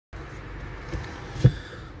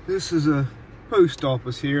This is a post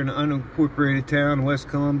office here in an unincorporated town in West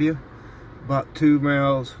Columbia, about 2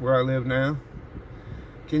 miles where I live now.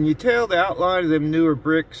 Can you tell the outline of them newer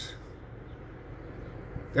bricks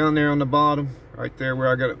down there on the bottom, right there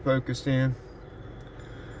where I got it focused in?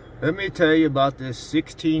 Let me tell you about this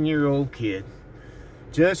 16-year-old kid.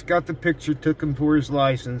 Just got the picture taken for his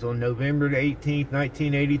license on November the 18th,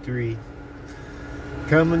 1983.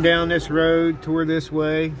 Coming down this road toward this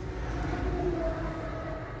way,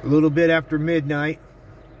 a little bit after midnight,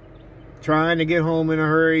 trying to get home in a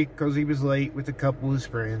hurry because he was late with a couple of his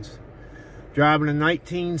friends. Driving a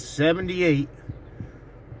 1978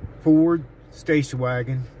 Ford station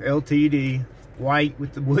wagon, LTD, white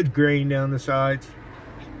with the wood grain down the sides.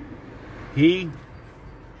 He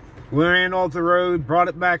ran off the road, brought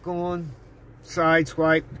it back on,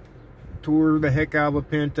 sideswiped, tore the heck out of a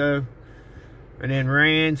Pinto, and then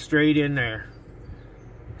ran straight in there.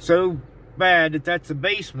 So bad that that's a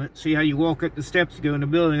basement. See how you walk up the steps to go in the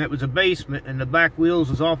building? That was a basement, and the back wheels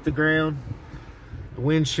was off the ground. The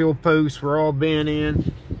windshield posts were all bent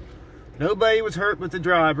in. Nobody was hurt but the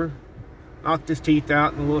driver. Knocked his teeth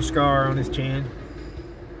out and a little scar on his chin.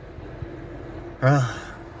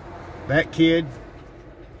 That kid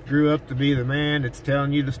grew up to be the man that's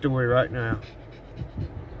telling you the story right now.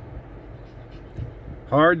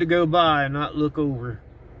 Hard to go by and not look over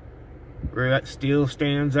where that still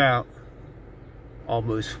stands out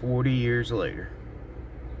almost 40 years later.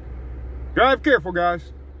 Drive careful,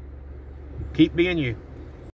 guys. Keep being you.